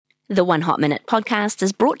The One Hot Minute podcast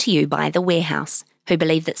is brought to you by The Warehouse, who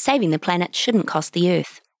believe that saving the planet shouldn't cost the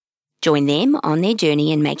Earth. Join them on their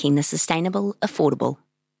journey in making the sustainable affordable.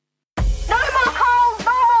 No more coal, no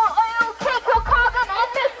more oil, keep your carbon in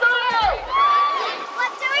the soil!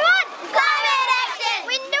 What do we want? Climate action!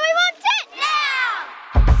 When do we want it? Now!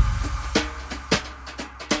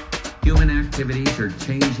 Human activities are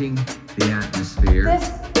changing the atmosphere. This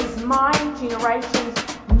is my generation's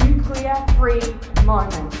nuclear-free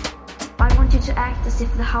moment. I wanted to act as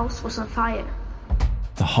if the house was on fire.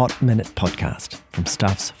 The Hot Minute podcast from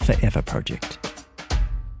Stuff's Forever project.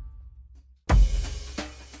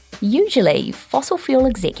 Usually, fossil fuel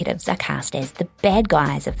executives are cast as the bad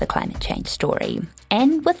guys of the climate change story,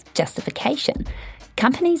 and with justification.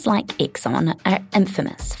 Companies like Exxon are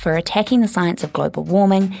infamous for attacking the science of global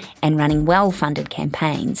warming and running well-funded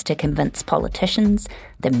campaigns to convince politicians,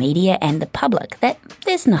 the media and the public that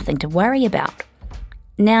there's nothing to worry about.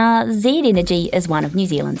 Now, Z Energy is one of New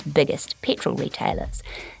Zealand's biggest petrol retailers.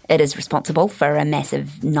 It is responsible for a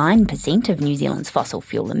massive 9% of New Zealand's fossil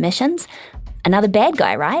fuel emissions. Another bad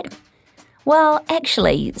guy, right? Well,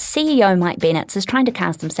 actually, CEO Mike Bennetts is trying to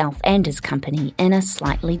cast himself and his company in a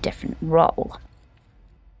slightly different role.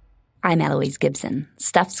 I'm Eloise Gibson,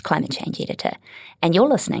 Stuff's climate change editor, and you're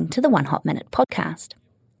listening to the One Hot Minute podcast.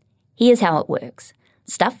 Here's how it works.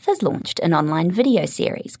 Stuff has launched an online video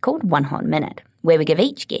series called One Hot Minute, where we give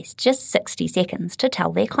each guest just 60 seconds to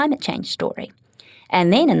tell their climate change story.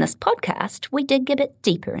 And then in this podcast, we dig a bit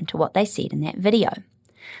deeper into what they said in that video.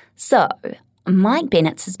 So, Mike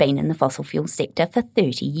Bennetts has been in the fossil fuel sector for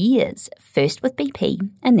 30 years, first with BP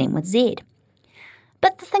and then with Z.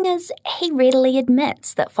 But the thing is, he readily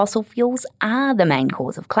admits that fossil fuels are the main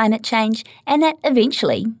cause of climate change and that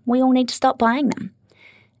eventually we all need to stop buying them.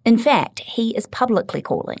 In fact, he is publicly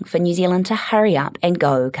calling for New Zealand to hurry up and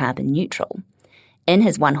go carbon neutral. In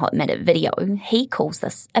his One Hot Minute video, he calls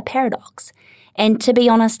this a paradox. And to be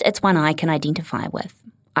honest, it's one I can identify with.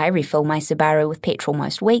 I refill my Subaru with petrol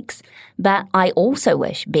most weeks, but I also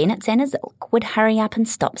wish Bennetts and his ilk would hurry up and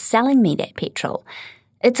stop selling me that petrol.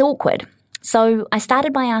 It's awkward. So I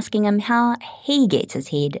started by asking him how he gets his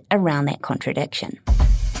head around that contradiction.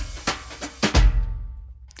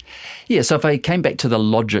 Yeah, so if I came back to the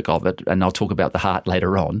logic of it, and I'll talk about the heart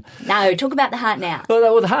later on. No, talk about the heart now.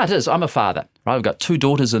 Well, the heart is, I'm a father, right? I've got two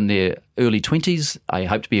daughters in their early 20s. I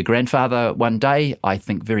hope to be a grandfather one day. I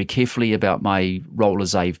think very carefully about my role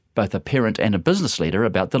as both a parent and a business leader,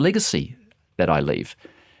 about the legacy that I leave.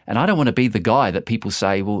 And I don't want to be the guy that people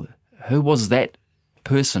say, well, who was that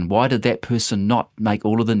person? Why did that person not make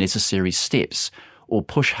all of the necessary steps or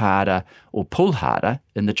push harder or pull harder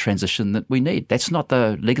in the transition that we need? That's not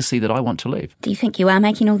the legacy that I want to leave. Do you think you are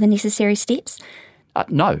making all the necessary steps?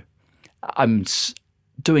 No. I'm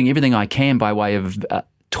doing everything I can by way of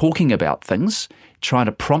talking about things, trying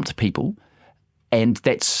to prompt people, and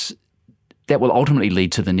that will ultimately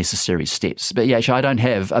lead to the necessary steps. But yeah, I don't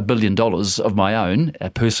have $1 billion of my own,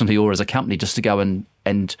 personally or as a company, just to go and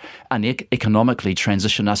economically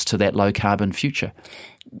transition us to that low-carbon future.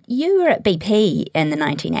 You were at BP in the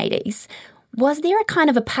 1980s. Was there a kind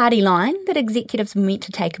of a party line that executives were meant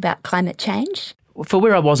to take about climate change? For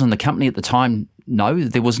where I was in the company at the time, no,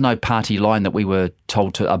 there was no party line that we were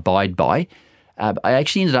told to abide by. I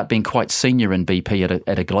actually ended up being quite senior in BP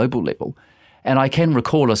at a global level. And I can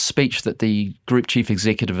recall a speech that the group chief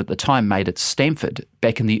executive at the time made at Stanford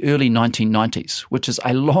back in the early 1990s, which is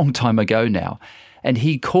a long time ago now. And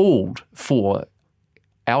he called for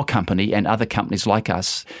our company and other companies like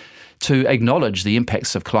us to acknowledge the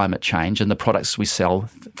impacts of climate change and the products we sell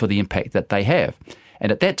for the impact that they have.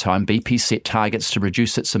 And at that time, BP set targets to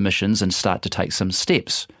reduce its emissions and start to take some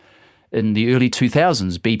steps. In the early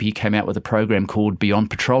 2000s, BP came out with a program called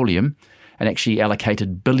Beyond Petroleum and actually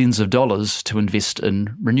allocated billions of dollars to invest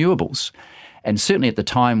in renewables. And certainly at the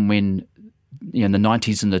time when, in the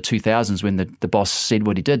 90s and the 2000s, when the boss said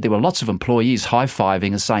what he did, there were lots of employees high-fiving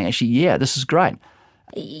and saying, actually, yeah, this is great.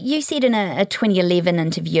 You said in a 2011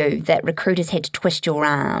 interview that recruiters had to twist your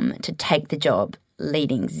arm to take the job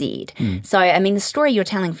leading Z. So, I mean, the story you're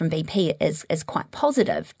telling from BP is quite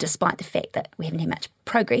positive, despite the fact that we haven't had much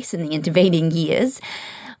progress in the intervening years.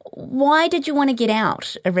 Why did you want to get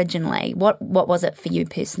out originally? What was it for you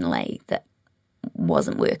personally that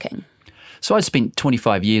wasn't working? So I'd spent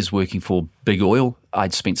 25 years working for big oil.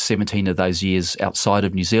 I'd spent 17 of those years outside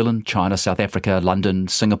of New Zealand, China, South Africa, London,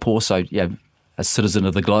 Singapore. So, a citizen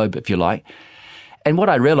of the globe, if you like. And what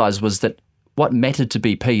I realised was that what mattered to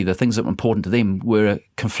BP, the things that were important to them, were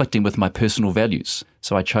conflicting with my personal values.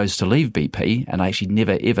 So I chose to leave BP, and I actually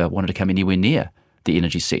never, ever wanted to come anywhere near the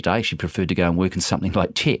energy sector. I actually preferred to go and work in something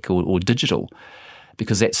like tech or digital.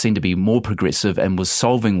 because that seemed to be more progressive and was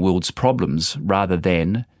solving world's problems rather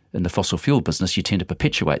than in the fossil fuel business, you tend to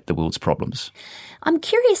perpetuate the world's problems. I'm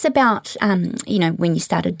curious about, when you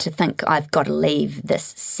started to think, I've got to leave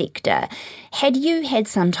this sector. Had you had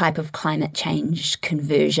some type of climate change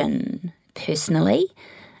conversion personally?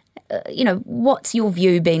 What's your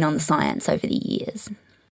view been on the science over the years?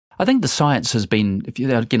 I think the science has been,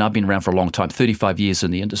 again, I've been around for a long time, 35 years in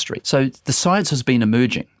the industry. So the science has been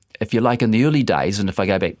emerging. If you like, in the early days, and if I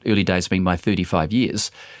go back, early days being my 35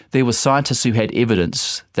 years, there were scientists who had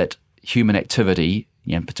evidence that human activity,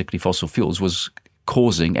 particularly fossil fuels, was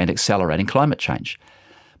causing and accelerating climate change.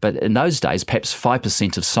 But in those days, perhaps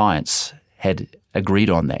 5% of science had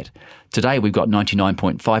agreed on that. Today, we've got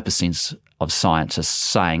 99.5% of scientists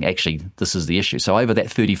saying, actually, this is the issue. So over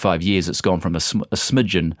that 35 years, it's gone from a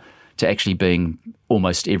smidgen to actually being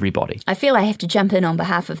almost everybody. I feel I have to jump in on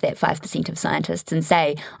behalf of that 5% of scientists and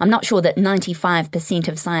say I'm not sure that 95%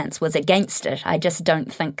 of science was against it. I just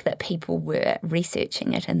don't think that people were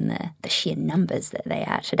researching it in the sheer numbers that they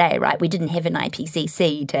are today, right? We didn't have an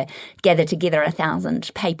IPCC to gather together 1,000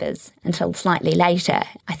 papers until slightly later.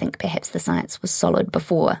 I think perhaps the science was solid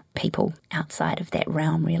before people outside of that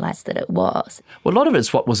realm realised that it was. Well, a lot of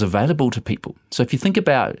it's what was available to people. So if you think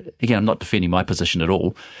about, again, I'm not defending my position at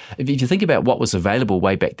all, if you think about what was available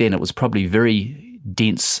way back then, it was probably very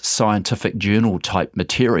dense scientific journal type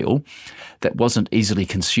material that wasn't easily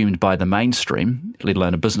consumed by the mainstream, let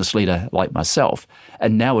alone a business leader like myself.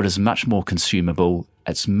 And now it is much more consumable,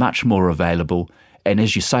 it's much more available. And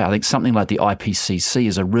as you say, I think something like the IPCC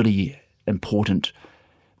is a really important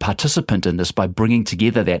participant in this by bringing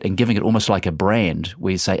together that and giving it almost like a brand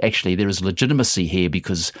where you say, actually, there is legitimacy here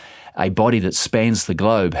because a body that spans the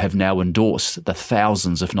globe have now endorsed the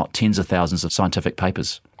thousands, if not tens of thousands of scientific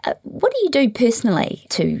papers. What do you do personally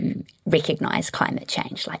to recognise climate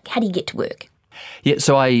change? Like, how do you get to work? Yeah,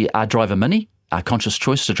 so I drive a Mini, a conscious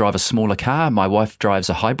choice to drive a smaller car. My wife drives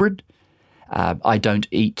a hybrid. I don't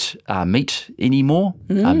eat meat anymore.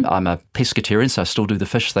 I'm a pescatarian, so I still do the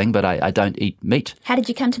fish thing, but I don't eat meat. How did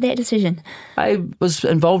you come to that decision? I was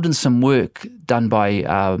involved in some work done by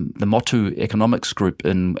the Motu Economics Group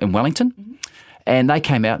in Wellington, and they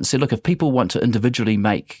came out and said, look, if people want to individually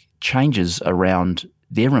make changes around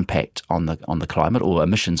their impact on the climate or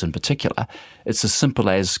emissions in particular, it's as simple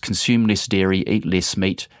as consume less dairy, eat less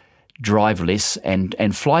meat, drive less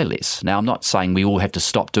and fly less. Now, I'm not saying we all have to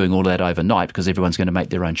stop doing all that overnight because everyone's going to make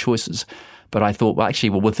their own choices. But I thought,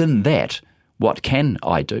 within that, what can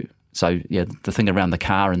I do? So, the thing around the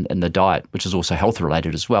car and the diet, which is also health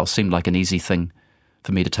related as well, seemed like an easy thing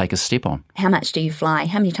for me to take a step on. How much do you fly?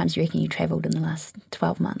 How many times do you reckon you travelled in the last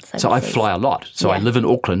 12 months overseas? So I fly a lot. So I live in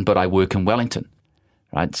Auckland, but I work in Wellington.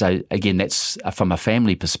 Right. So again, that's from a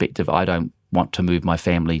family perspective. I don't want to move my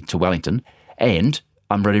family to Wellington, and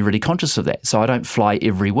I'm really, really conscious of that. So I don't fly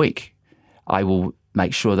every week. I will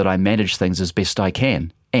make sure that I manage things as best I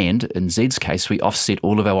can. And in Zed's case, we offset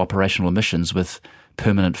all of our operational emissions with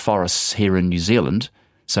permanent forests here in New Zealand.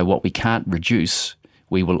 So what we can't reduce,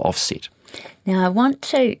 we will offset. Now, I want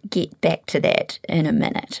to get back to that in a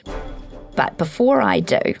minute. But before I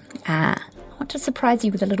do, I want to surprise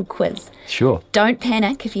you with a little quiz. Sure. Don't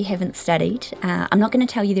panic if you haven't studied. I'm not going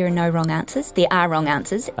to tell you there are no wrong answers. There are wrong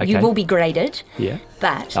answers. Okay. You will be graded. Yeah.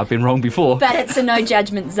 But I've been wrong before. But it's a no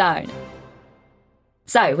judgment zone.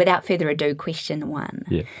 So, without further ado, question 1.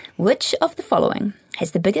 Yeah. Which of the following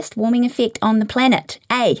has the biggest warming effect on the planet?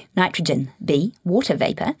 A, nitrogen. B, water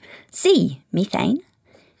vapour. C, methane.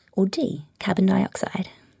 Or D, carbon dioxide?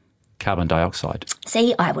 Carbon dioxide.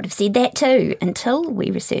 See, I would have said that too until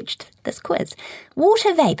we researched this quiz.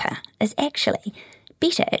 Water vapour is actually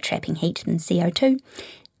better at trapping heat than CO2.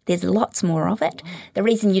 There's lots more of it. The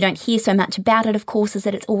reason you don't hear so much about it, of course, is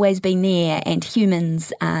that it's always been there and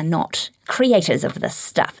humans are not creators of this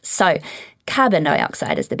stuff. So carbon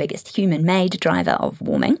dioxide is the biggest human-made driver of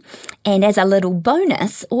warming. And as a little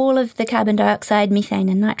bonus, all of the carbon dioxide, methane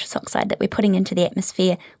and nitrous oxide that we're putting into the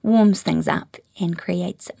atmosphere warms things up and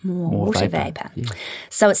creates more water vapour. Yeah.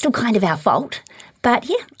 So it's still kind of our fault. But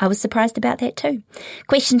yeah, I was surprised about that too.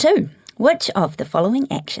 Question 2. Which of the following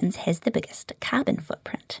actions has the biggest carbon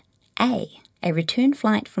footprint? A return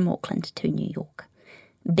flight from Auckland to New York.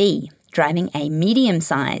 B, driving a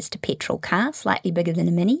medium-sized petrol car, slightly bigger than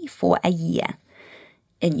a Mini, for a year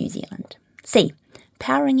in New Zealand. C,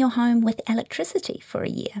 powering your home with electricity for a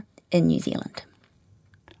year in New Zealand.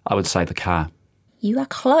 I would say the car. You are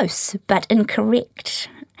close, but incorrect.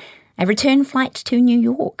 A return flight to New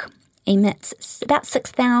York emits about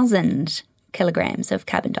 6,000 kilograms of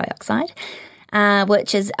carbon dioxide.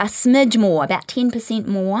 which is a smidge more, about 10%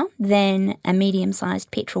 more than a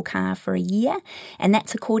medium-sized petrol car for a year, and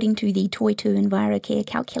that's according to the Toitū EnviroCare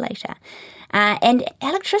calculator. And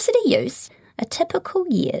electricity use, a typical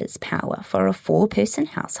year's power for a 4-person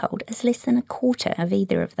household is less than a quarter of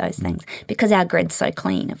either of those things, because our grid's so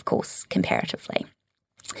clean, of course, comparatively.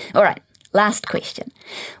 All right, last question.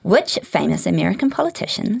 Which famous American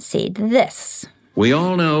politician said this? We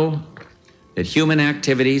all know that human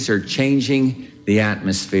activities are changing the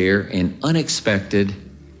atmosphere in unexpected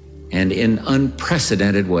and in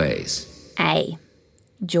unprecedented ways. A.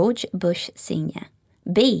 George Bush Sr.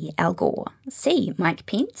 B. Al Gore. C. Mike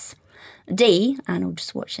Pence. D. Arnold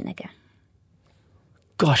Schwarzenegger.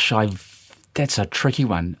 Gosh, that's a tricky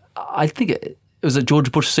one. I think it was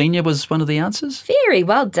George Bush Sr. was one of the answers? Very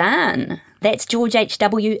well done. That's George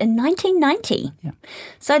H.W. in 1990. Yeah.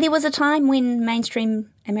 So there was a time when mainstream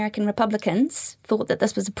American Republicans thought that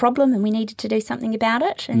this was a problem and we needed to do something about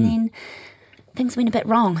it, and then things went a bit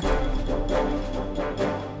wrong.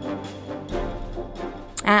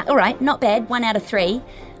 All right, not bad. 1 out of 3.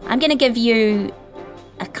 I'm going to give you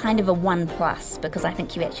a kind of a 1+, because I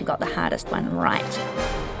think you actually got the hardest one right.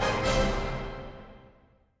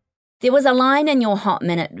 There was a line in your Hot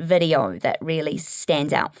Minute video that really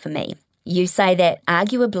stands out for me. You say that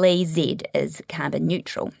arguably Z is carbon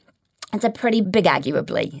neutral. It's a pretty big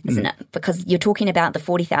arguably, isn't it? Because you're talking about the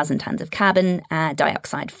 40,000 tonnes of carbon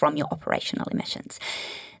dioxide from your operational emissions.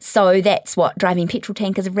 So that's what driving petrol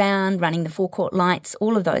tankers around, running the forecourt lights,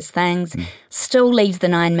 all of those things, still leaves the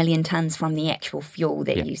 9 million tonnes from the actual fuel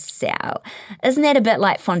that you sell. Isn't that a bit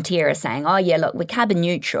like Fonterra saying, oh yeah, look, we're carbon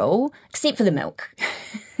neutral, except for the milk?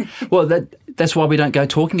 Well, that's why we don't go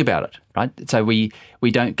talking about it, right? So we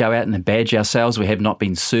don't go out and badge ourselves. We have not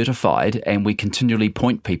been certified, and we continually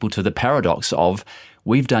point people to the paradox of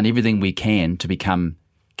we've done everything we can to become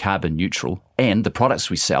carbon neutral, and the products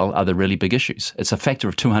we sell are the really big issues. It's a factor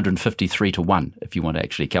of 253 to 1 if you want to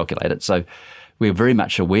actually calculate it. So we're very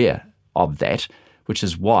much aware of that, which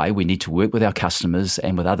is why we need to work with our customers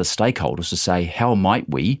and with other stakeholders to say, how might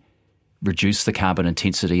we reduce the carbon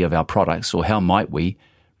intensity of our products, or how might we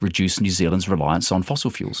reduce New Zealand's reliance on fossil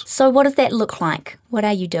fuels? So what does that look like? What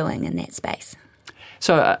are you doing in that space?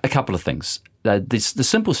 So a couple of things. The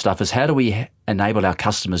simple stuff is, how do we enable our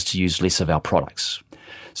customers to use less of our products?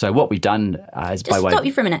 So what we've done is Just stop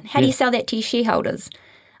you for a minute. How do you sell that to your shareholders?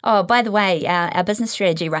 Oh, by the way, our business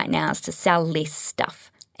strategy right now is to sell less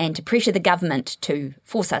stuff and to pressure the government to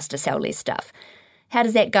force us to sell less stuff. How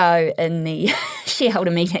does that go in the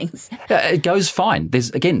shareholder meetings? It goes fine.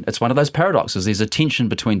 It's one of those paradoxes. There's a tension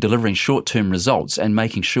between delivering short-term results and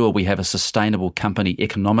making sure we have a sustainable company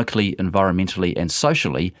economically, environmentally and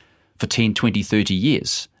socially for 10, 20, 30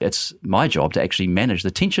 years. It's my job to actually manage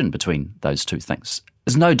the tension between those two things.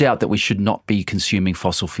 There's no doubt that we should not be consuming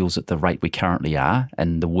fossil fuels at the rate we currently are,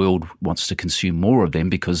 and the world wants to consume more of them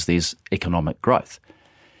because there's economic growth.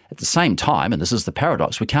 At the same time, and this is the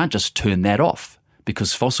paradox, we can't just turn that off,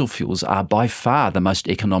 because fossil fuels are by far the most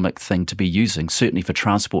economic thing to be using, certainly for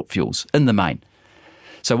transport fuels in the main.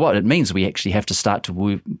 So what it means, we actually have to start to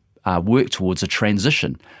work towards a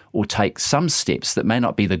transition, or take some steps that may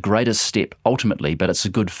not be the greatest step ultimately, but it's a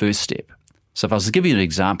good first step. So if I was to give you an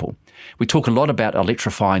example, we talk a lot about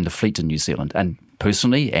electrifying the fleet in New Zealand, and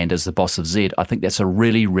personally, and as the boss of Z, I think that's a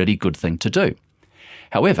really, really good thing to do.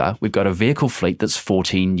 However, we've got a vehicle fleet that's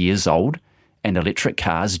 14 years old, and electric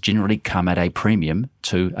cars generally come at a premium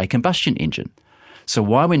to a combustion engine. So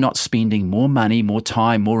why are we not spending more money, more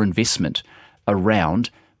time, more investment around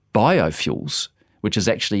biofuels, which is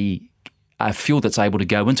actually a fuel that's able to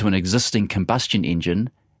go into an existing combustion engine,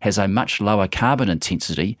 has a much lower carbon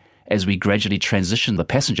intensity as we gradually transition the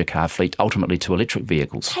passenger car fleet ultimately to electric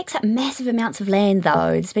vehicles. It takes up massive amounts of land,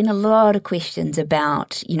 though. There's been a lot of questions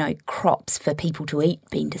about, crops for people to eat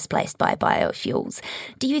being displaced by biofuels.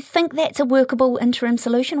 Do you think that's a workable interim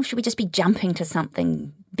solution, or should we just be jumping to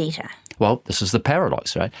something better? Well, this is the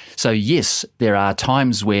paradox, right? So yes, there are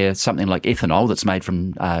times where something like ethanol that's made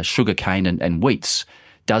from sugarcane and wheats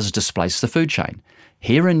does displace the food chain.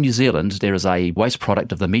 Here in New Zealand, there is a waste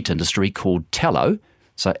product of the meat industry called tallow,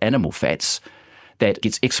 so animal fats, that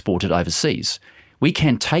gets exported overseas. We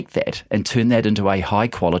can take that and turn that into a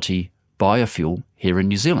high-quality biofuel here in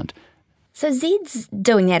New Zealand. So Zed's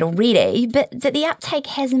doing that already, but the uptake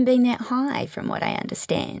hasn't been that high from what I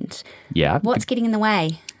understand. Yeah. What's getting in the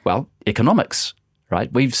way? Well, economics,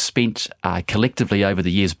 right? We've spent collectively over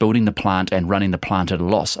the years building the plant and running the plant at a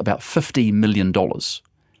loss about $50 million.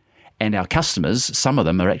 And our customers, some of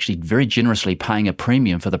them are actually very generously paying a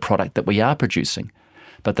premium for the product that we are producing.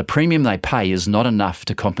 But the premium they pay is not enough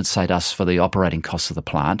to compensate us for the operating costs of the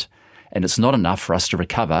plant, and it's not enough for us to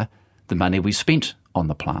recover the money we spent on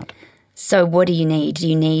the plant. So what do you need? Do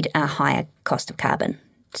you need a higher cost of carbon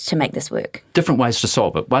to make this work? Different ways to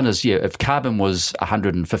solve it. One is, if carbon was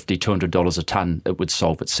 $150, $200 a tonne, it would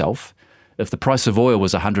solve itself. If the price of oil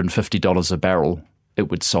was $150 a barrel, it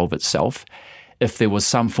would solve itself. If there was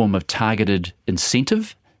some form of targeted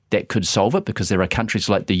incentive, that could solve it, because there are countries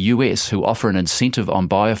like the US who offer an incentive on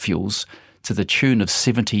biofuels to the tune of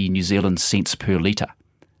 70 New Zealand cents per litre.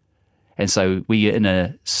 And so we are in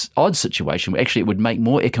an odd situation where actually it would make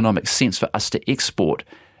more economic sense for us to export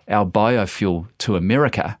our biofuel to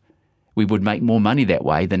America. We would make more money that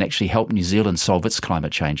way than actually help New Zealand solve its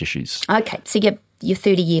climate change issues. Okay, so your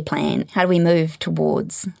 30-year plan, how do we move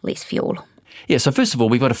towards less fuel? Yeah, so first of all,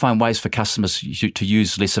 we've got to find ways for customers to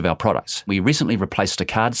use less of our products. We recently replaced a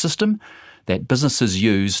card system that businesses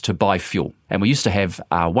use to buy fuel. And we used to have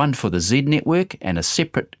one for the Z network and a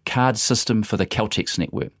separate card system for the Caltex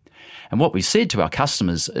network. And what we said to our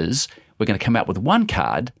customers is we're going to come out with one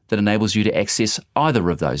card that enables you to access either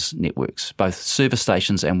of those networks, both service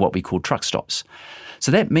stations and what we call truck stops.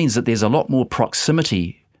 So that means that there's a lot more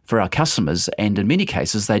proximity for our customers, and in many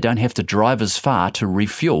cases they don't have to drive as far to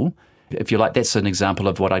refuel. If you like, that's an example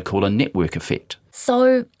of what I'd call a network effect.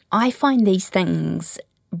 So I find these things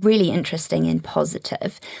really interesting and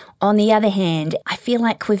positive. On the other hand, I feel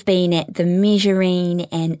like we've been at the measuring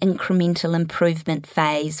and incremental improvement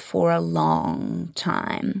phase for a long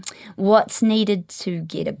time. What's needed to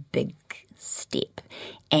get a big step?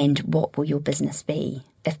 And what will your business be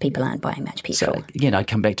if people aren't buying much petrol? So again, I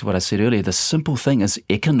come back to what I said earlier. The simple thing is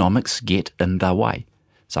economics get in the way.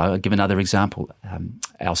 So I'll give another example.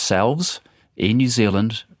 Ourselves, Air New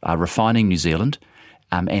Zealand, Refining New Zealand,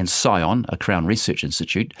 and Scion, a Crown Research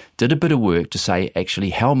Institute, did a bit of work to say, actually,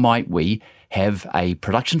 how might we have a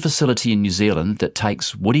production facility in New Zealand that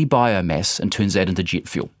takes woody biomass and turns that into jet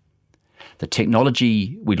fuel? The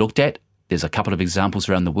technology we looked at, there's a couple of examples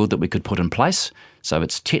around the world that we could put in place, so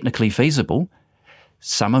it's technically feasible.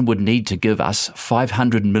 Someone would need to give us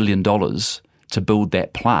 $500 million to build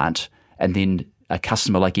that plant, and then a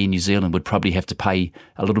customer like Air New Zealand would probably have to pay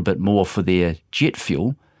a little bit more for their jet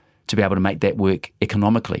fuel to be able to make that work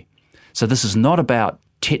economically. So this is not about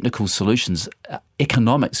technical solutions.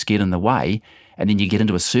 Economics get in the way, and then you get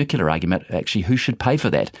into a circular argument. Actually, who should pay for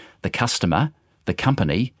that? The customer, the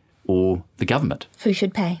company, or the government? Who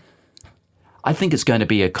should pay? I think it's going to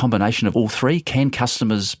be a combination of all three. Can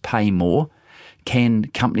customers pay more? Can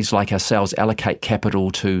companies like ourselves allocate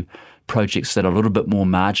capital to projects that are a little bit more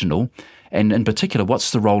marginal? And in particular,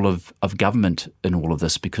 what's the role of government in all of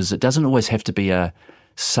this? Because it doesn't always have to be a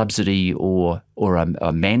subsidy or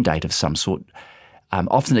a mandate of some sort.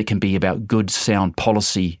 Often it can be about good, sound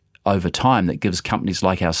policy over time that gives companies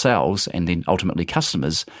like ourselves and then ultimately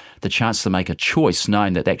customers the chance to make a choice,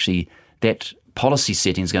 knowing that actually that policy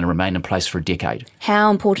setting is going to remain in place for a decade. How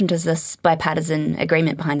important is this bipartisan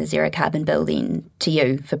agreement behind the zero carbon bill then to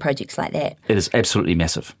you for projects like that? It is absolutely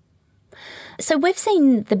massive. So we've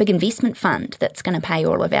seen the big investment fund that's going to pay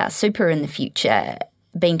all of our super in the future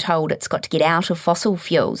being told it's got to get out of fossil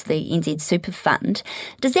fuels, the NZ Super Fund.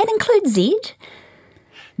 Does that include Z?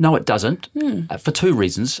 No, it doesn't, for two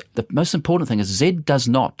reasons. The most important thing is Z does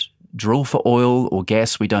not drill for oil or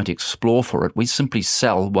gas. We don't explore for it. We simply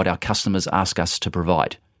sell what our customers ask us to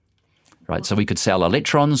provide. Right? So we could sell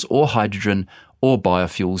electrons or hydrogen or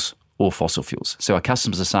biofuels or fossil fuels. So our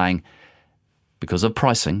customers are saying, because of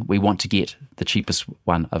pricing, we want to get the cheapest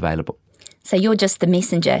one available. So you're just the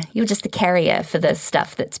messenger, you're just the carrier for the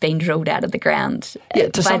stuff that's been drilled out of the ground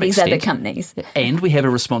by these other companies. And we have a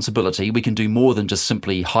responsibility. We can do more than just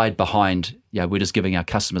simply hide behind, we're just giving our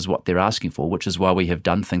customers what they're asking for, which is why we have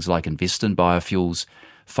done things like invest in biofuels,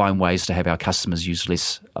 find ways to have our customers use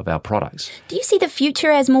less of our products. Do you see the future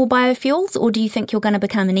as more biofuels, or do you think you're going to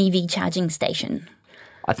become an EV charging station?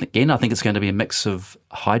 I think it's going to be a mix of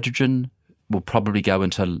hydrogen. Will probably go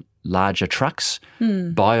into larger trucks.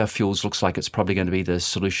 Biofuels looks like it's probably going to be the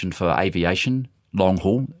solution for aviation, long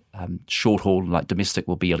haul. Short haul, like domestic,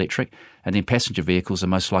 will be electric. And then passenger vehicles are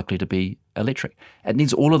most likely to be electric. It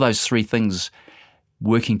needs all of those three things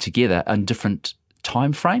working together in different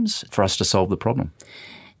time frames for us to solve the problem.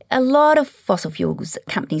 A lot of fossil fuels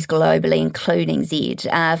companies globally, including Z,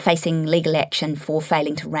 are facing legal action for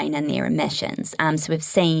failing to rein in their emissions. So we've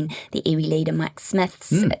seen the iwi leader Mike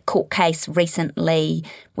Smith's court case recently.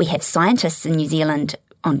 We have scientists in New Zealand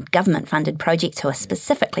on government-funded projects who are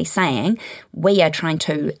specifically saying we are trying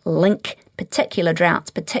to link particular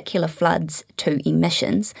droughts, particular floods to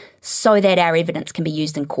emissions so that our evidence can be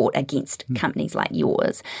used in court against companies like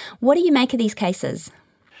yours. What do you make of these cases?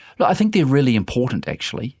 Look, I think they're really important,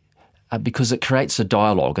 actually. because it creates a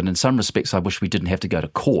dialogue. And in some respects, I wish we didn't have to go to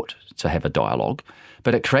court to have a dialogue.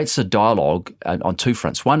 But it creates a dialogue on two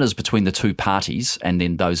fronts. One is between the two parties and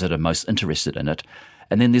then those that are most interested in it.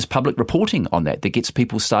 And then there's public reporting on that gets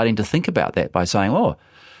people starting to think about that by saying, oh,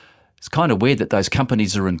 it's kind of weird that those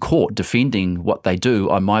companies are in court defending what they do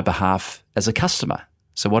on my behalf as a customer.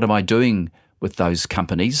 So what am I doing with those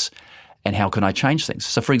companies and how can I change things?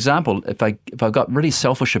 So, for example, if I got really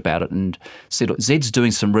selfish about it and said, look, Zed's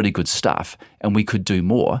doing some really good stuff and we could do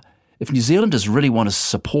more, if New Zealanders really want to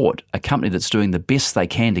support a company that's doing the best they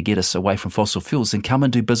can to get us away from fossil fuels, then come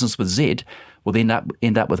and do business with Zed. We'll then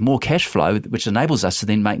end up with more cash flow, which enables us to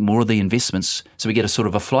then make more of the investments, so we get a sort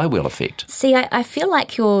of a flywheel effect. See, I feel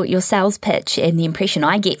like your sales pitch and the impression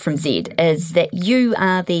I get from Zed is that you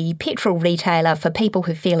are the petrol retailer for people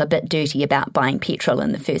who feel a bit dirty about buying petrol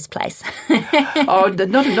in the first place. Oh,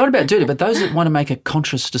 not about dirty, but those that want to make a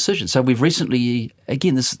conscious decision. So we've recently,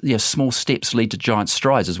 again, this small steps lead to giant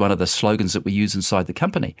strides is one of the slogans that we use inside the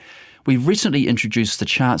company. We've recently introduced the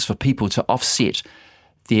chance for people to offset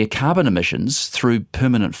their carbon emissions through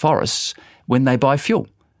permanent forests when they buy fuel.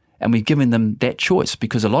 And we've given them that choice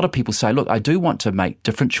because a lot of people say, look, I do want to make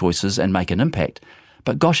different choices and make an impact,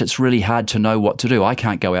 but gosh, it's really hard to know what to do. I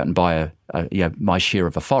can't go out and buy my share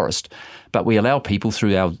of a forest, but we allow people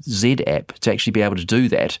through our Z app to actually be able to do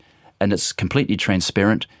that, and it's completely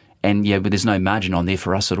transparent, and but there's no margin on there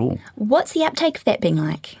for us at all. What's the uptake of that been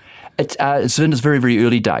like? It's in its very, very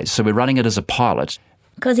early days, so we're running it as a pilot.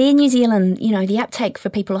 Because Air New Zealand, the uptake for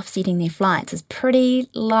people offsetting their flights is pretty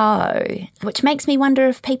low, which makes me wonder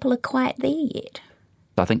if people are quite there yet.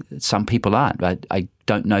 I think some people aren't. I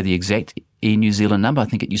don't know the exact Air New Zealand number. I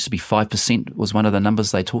think it used to be 5% was one of the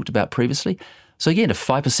numbers they talked about previously. So again, if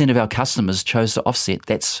 5% of our customers chose to offset,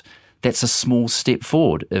 that's a small step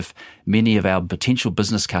forward. If many of our potential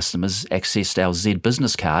business customers accessed our Z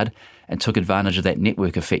business card and took advantage of that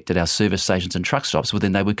network effect at our service stations and truck stops, well,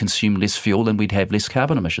 then they would consume less fuel and we'd have less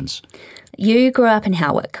carbon emissions. You grew up in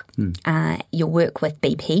Howick. Your work with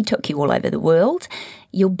BP took you all over the world.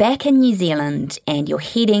 You're back in New Zealand and you're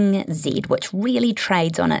heading Z, which really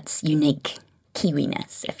trades on its unique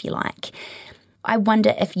Kiwiness, if you like. I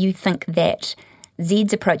wonder if you think that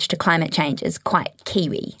Zed's approach to climate change is quite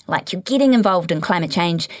Kiwi. Like, you're getting involved in climate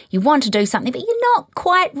change, you want to do something, but you're not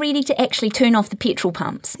quite ready to actually turn off the petrol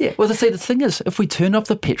pumps. Yeah, well, the thing is, if we turn off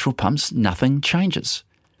the petrol pumps, nothing changes.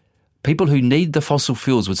 People who need the fossil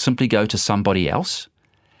fuels would simply go to somebody else,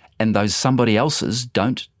 and those somebody else's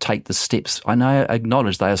don't take the steps. I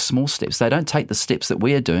acknowledge they are small steps. They don't take the steps that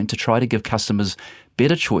we are doing to try to give customers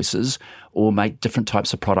better choices or make different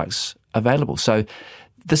types of products available. So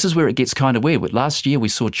this is where it gets kind of weird. Last year we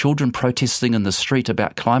saw children protesting in the street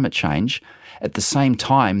about climate change. At the same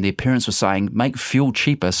time, their parents were saying, make fuel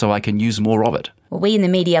cheaper so I can use more of it. Well, we in the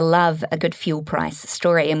media love a good fuel price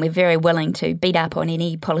story, and we're very willing to beat up on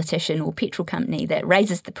any politician or petrol company that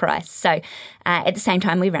raises the price. So at the same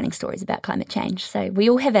time, we're running stories about climate change. So we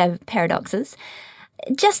all have our paradoxes.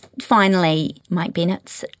 Just finally, Mike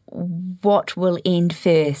Bennetts, what will end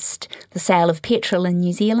first? The sale of petrol in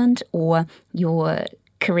New Zealand or your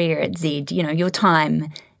career at Z, your time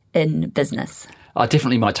in business?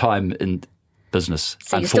 Definitely my time in business.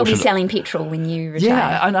 So you'll still be selling petrol when you retire?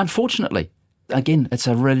 Yeah, and unfortunately. Again, it's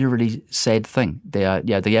a really, really sad thing.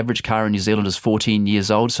 The average car in New Zealand is 14 years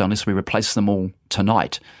old, so unless we replace them all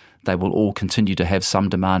tonight, they will all continue to have some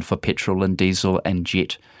demand for petrol and diesel and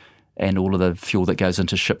jet and all of the fuel that goes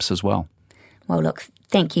into ships as well. Well, look,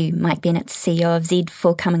 thank you, Mike Bennetts, CEO of Z,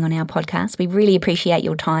 for coming on our podcast. We really appreciate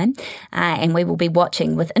your time, and we will be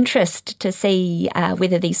watching with interest to see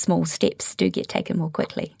whether these small steps do get taken more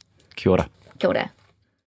quickly. Kia ora. Kia ora.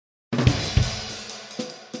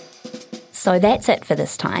 So that's it for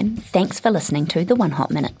this time. Thanks for listening to the One Hot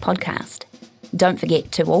Minute podcast. Don't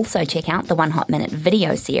forget to also check out the One Hot Minute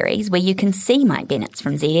video series where you can see Mike Bennetts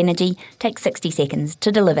from Z Energy take 60 seconds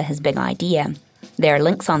to deliver his big idea. There are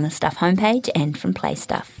links on the Stuff homepage and from Play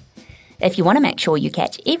Stuff. If you want to make sure you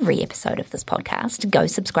catch every episode of this podcast, go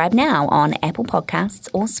subscribe now on Apple Podcasts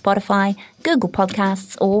or Spotify, Google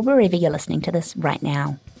Podcasts, or wherever you're listening to this right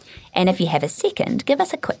now. And if you have a second, give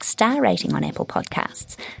us a quick star rating on Apple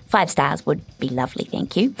Podcasts. 5 stars would be lovely,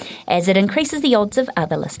 thank you, as it increases the odds of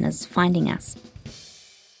other listeners finding us.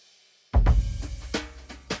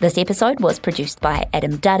 This episode was produced by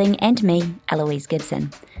Adam Dudding and me, Eloise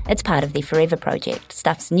Gibson. It's part of the Forever Project,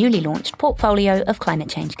 Stuff's newly launched portfolio of climate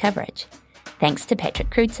change coverage. Thanks to Patrick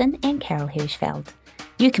Crutzen and Carol Hirschfeld.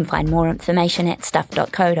 You can find more information at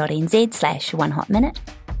stuff.co.nz/onehotminute.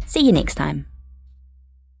 See you next time.